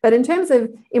time. But in terms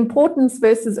of importance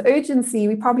versus urgency,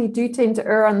 we probably do tend to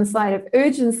err on the side of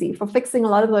urgency for fixing a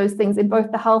lot of those things in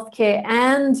both the healthcare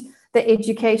and the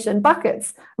education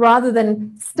buckets, rather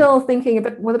than still thinking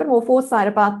with a bit more foresight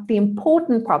about the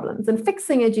important problems. And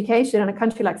fixing education in a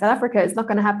country like South Africa is not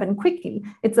going to happen quickly.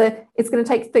 It's going to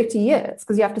take 30 years,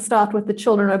 because you have to start with the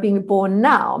children who are being born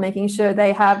now, making sure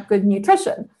they have good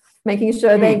nutrition, making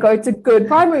sure they go to good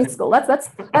primary school. That's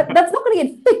not going to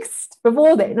get fixed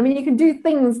before then. I mean, you can do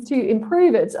things to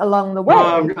improve it along the way.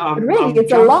 But really,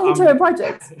 it's a long-term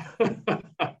project.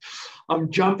 I'm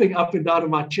jumping up and down in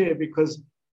my chair because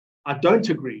I don't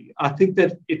agree. I think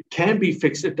that it can be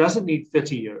fixed. It doesn't need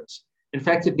 30 years. In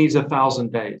fact, it needs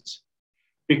 1,000 days.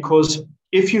 Because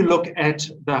if you look at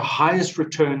the highest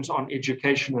returns on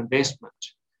education investment,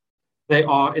 they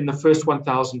are in the first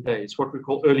 1,000 days, what we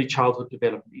call early childhood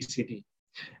development, ECD.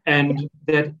 And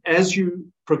that as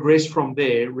you progress from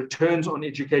there, returns on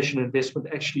education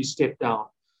investment actually step down.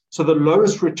 So the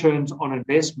lowest returns on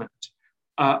investment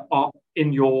are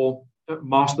in your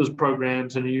master's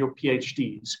programs and in your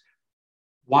PhDs.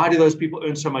 Why do those people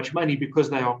earn so much money? Because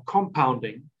they are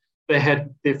compounding. They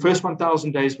had their first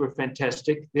 1,000 days were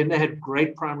fantastic. Then they had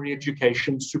great primary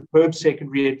education, superb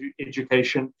secondary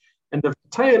education. And the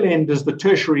tail end is the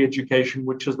tertiary education,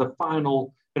 which is the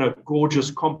final,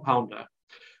 gorgeous compounder.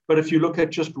 But if you look at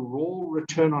just raw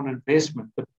return on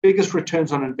investment, the biggest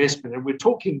returns on investment, and we're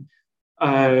talking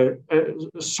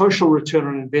social return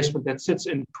on investment that sits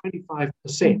in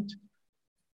 25%.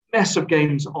 Massive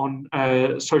gains on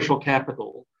social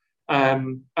capital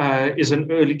is an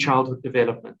early childhood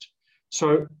development.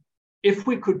 So if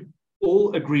we could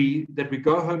all agree that we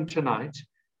go home tonight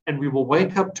and we will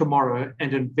wake up tomorrow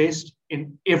and invest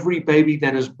in every baby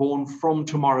that is born from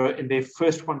tomorrow in their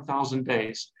first 1,000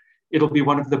 days, it'll be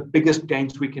one of the biggest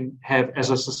gains we can have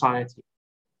as a society.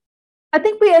 I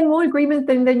think we're in more agreement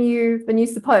than you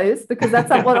suppose, because that's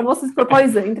what I'm also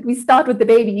proposing, that we start with the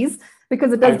babies,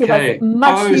 because it does give us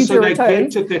much huger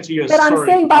returns. But I'm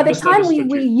saying by the time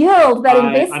we yield that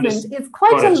investment, it's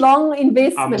quite a long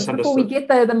investment before we get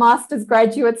the master's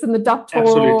graduates and the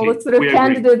doctoral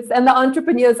candidates and the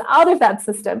entrepreneurs out of that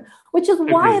system, which is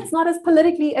why it's not as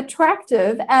politically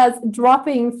attractive as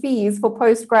dropping fees for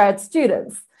postgrad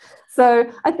students. So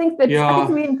I think that I think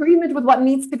we're in agreement with what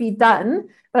needs to be done.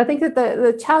 But I think that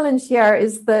the challenge here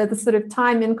is the sort of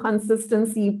time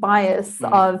inconsistency bias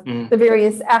of the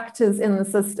various actors in the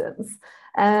systems.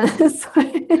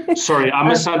 Sorry, I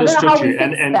misunderstood you.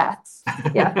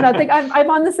 I think I'm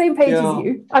on the same page as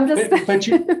you. I'm just. But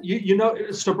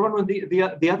so Bronwyn,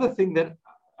 the other thing that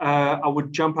I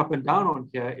would jump up and down on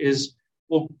here is,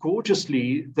 well,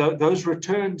 gorgeously, those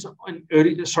returns on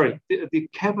the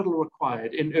capital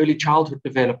required in early childhood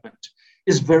development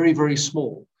is very, very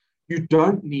small. You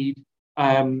don't need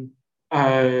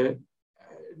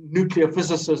nuclear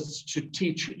physicists to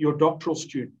teach your doctoral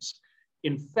students.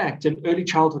 In fact, in early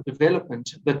childhood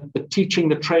development, the teaching,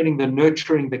 the training, the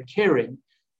nurturing, the caring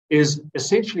is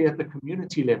essentially at the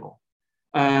community level.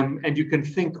 And you can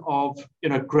think of,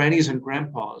 grannies and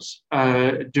grandpas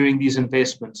doing these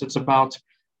investments. It's about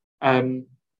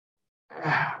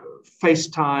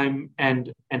FaceTime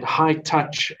and high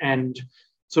touch and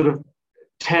sort of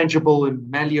tangible and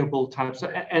malleable types.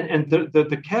 And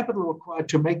the capital required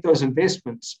to make those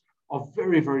investments are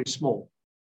very, very small.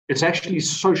 It's actually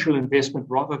social investment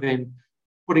rather than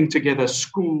putting together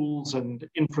schools and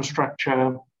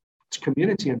infrastructure. It's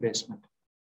community investment.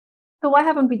 So why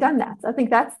haven't we done that? I think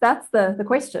that's the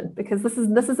question, because this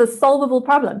is a solvable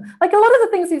problem. Like a lot of the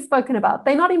things we've spoken about,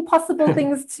 they're not impossible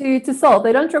things to solve.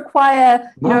 They don't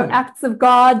require acts of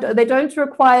God. They don't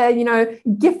require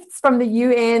gifts from the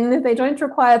UN. They don't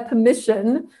require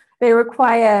permission. They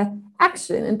require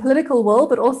action and political will,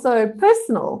 but also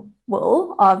personal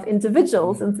will of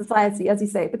individuals in society, as you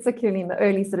say, particularly in the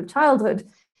early sort of childhood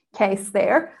case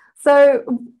there. So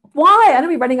why? I know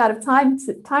we're running out of time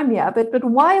here, but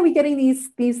why are we getting these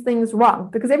things wrong?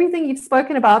 Because everything you've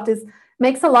spoken about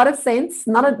makes a lot of sense.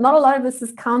 Not a lot of this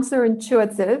is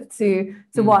counterintuitive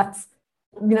to what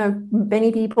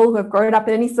many people who have grown up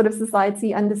in any sort of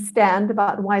society understand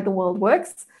about why the world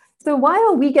works. So why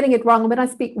are we getting it wrong? When I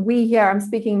speak we here, I'm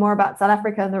speaking more about South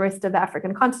Africa and the rest of the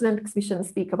African continent, because we shouldn't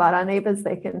speak about our neighbors.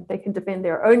 They can defend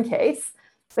their own case.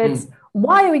 But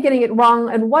why are we getting it wrong?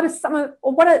 And what is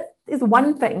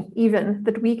one thing even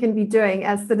that we can be doing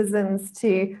as citizens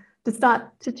to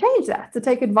start to change that, to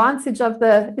take advantage of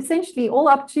the essentially all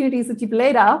opportunities that you've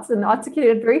laid out and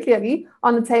articulated very clearly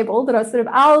on the table that are sort of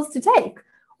ours to take?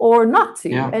 or not to.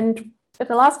 Yeah. And in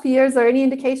the last few years, or any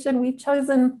indication, we've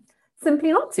chosen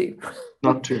simply not to.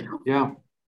 Not to, yeah.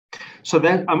 So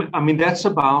that, I mean, that's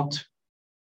about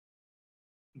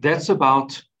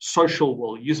social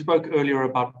will. You spoke earlier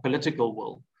about political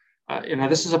will.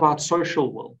 This is about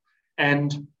social will.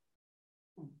 And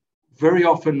very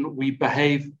often we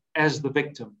behave as the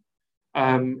victim.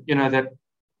 That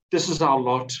this is our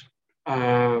lot.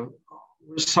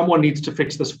 Someone needs to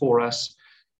fix this for us.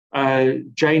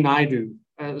 Jay Naidu,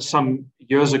 some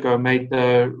years ago, made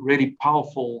the really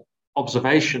powerful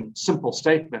observation, simple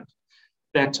statement,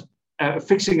 that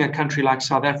fixing a country like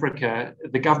South Africa,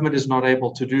 the government is not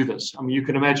able to do this. I mean, you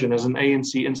can imagine, as an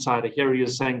ANC insider, here he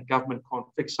is saying government can't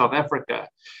fix South Africa.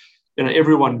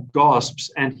 Everyone gasps,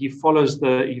 and he finishes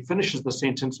the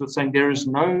sentence with saying there is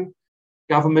no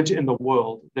government in the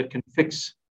world that can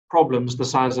fix problems the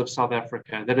size of South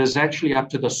Africa. That is actually up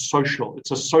to the social.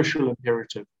 It's a social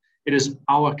imperative. It is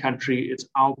our country. It's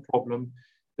our problem.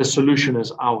 The solution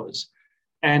is ours.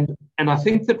 And I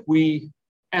think that we,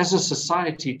 as a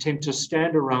society, tend to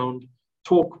stand around,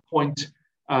 talk, point,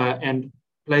 and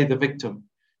play the victim.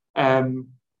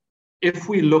 If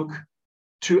we look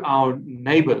to our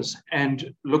neighbors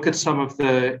and look at some of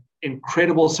the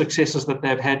incredible successes that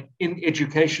they've had in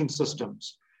education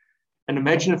systems, and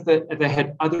imagine if they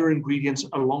had other ingredients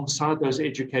alongside those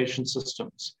education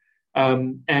systems.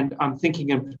 And I'm thinking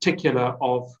in particular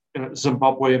of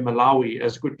Zimbabwe and Malawi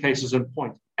as good cases in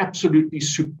point. Absolutely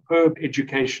superb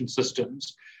education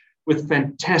systems with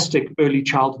fantastic early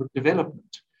childhood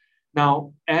development.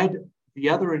 Now, add the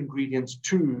other ingredients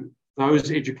to those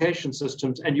education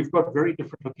systems, and you've got very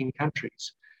different looking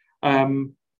countries.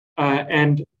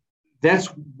 And that's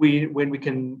when we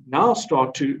can now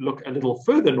start to look a little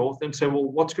further north and say, well,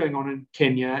 what's going on in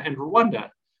Kenya and Rwanda?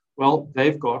 Well,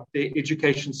 they've got their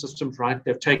education systems right.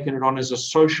 They've taken it on as a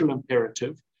social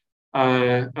imperative.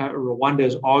 Rwanda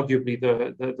is arguably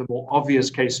the more obvious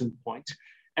case in point.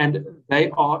 And they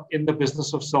are in the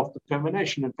business of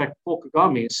self-determination. In fact, Paul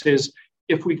Kagame says,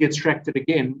 if we get distracted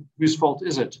again, whose fault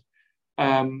is it?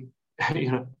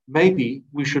 Maybe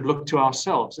we should look to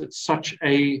ourselves. It's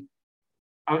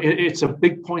a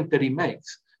big point that he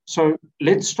makes. So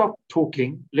let's stop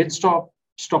talking. Let's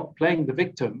stop playing the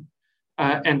victim,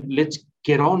 and let's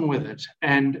get on with it.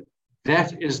 And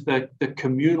that is the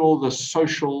communal, the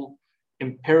social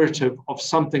imperative of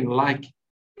something like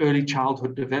early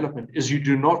childhood development. Is you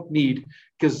do not need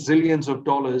gazillions of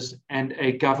dollars and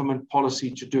a government policy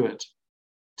to do it.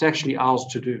 It's actually ours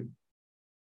to do.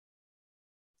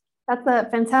 That's a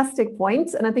fantastic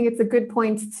point, and I think it's a good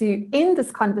point to end this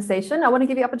conversation. I want to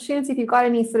give you the opportunity, if you've got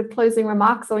any sort of closing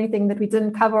remarks or anything that we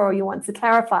didn't cover or you want to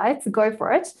clarify, to go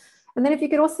for it. And then if you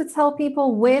could also tell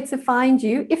people where to find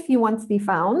you if you want to be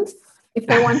found, if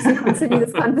they want to continue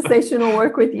this conversation or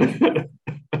work with you.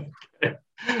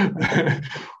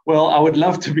 Well, I would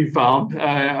love to be found.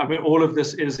 All of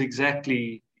this is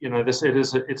exactly,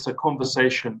 it's a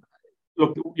conversation.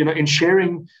 Look, in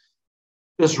sharing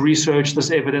this research, this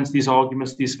evidence, these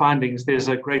arguments, these findings, there's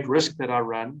a great risk that I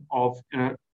run of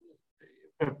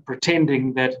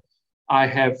pretending that I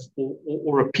have,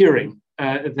 or appearing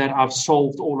that I've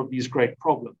solved all of these great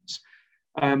problems.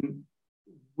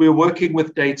 We're working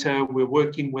with data. We're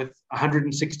working with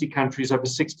 160 countries over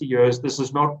 60 years. This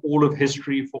is not all of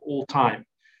history for all time.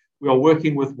 We are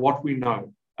working with what we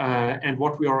know. And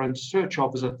what we are in search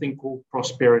of is a thing called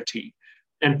prosperity.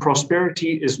 And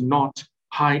prosperity is not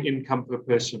high income per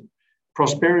person.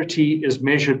 Prosperity is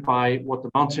measured by what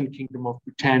the Mountain Kingdom of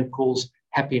Bhutan calls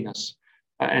happiness.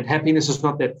 And happiness is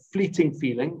not that fleeting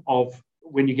feeling of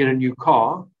when you get a new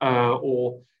car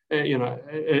or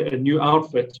a new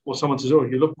outfit, or someone says, "Oh,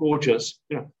 you look gorgeous."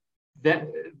 That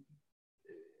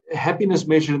happiness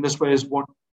measured in this way is what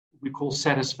we call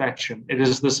satisfaction. It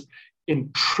is this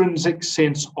intrinsic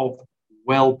sense of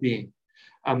well-being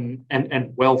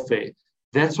and welfare.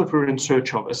 That's what we're in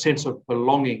search of, a sense of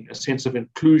belonging, a sense of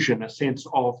inclusion, a sense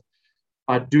of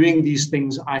by doing these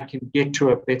things, I can get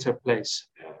to a better place,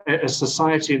 a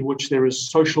society in which there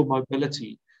is social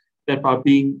mobility, that by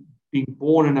being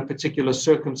born in a particular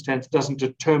circumstance doesn't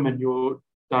determine your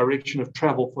direction of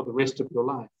travel for the rest of your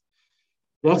life.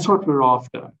 That's what we're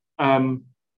after.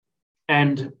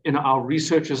 And our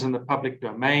research is in the public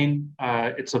domain.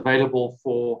 It's available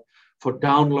for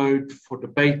download, for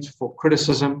debate, for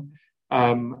criticism,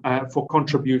 for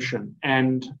contribution.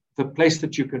 And the place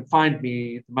that you can find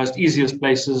me, the most easiest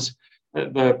places,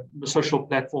 the social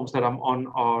platforms that I'm on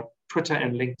are Twitter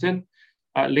and LinkedIn.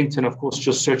 LinkedIn, of course,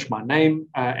 just search my name,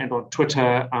 and on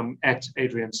Twitter, I'm at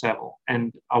Adrian Saville.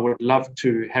 And I would love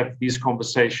to have these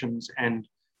conversations and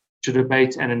to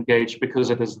debate and engage, because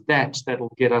it is that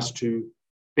will get us to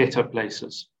better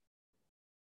places.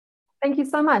 Thank you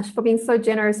so much for being so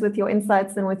generous with your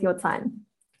insights and with your time.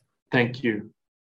 Thank you.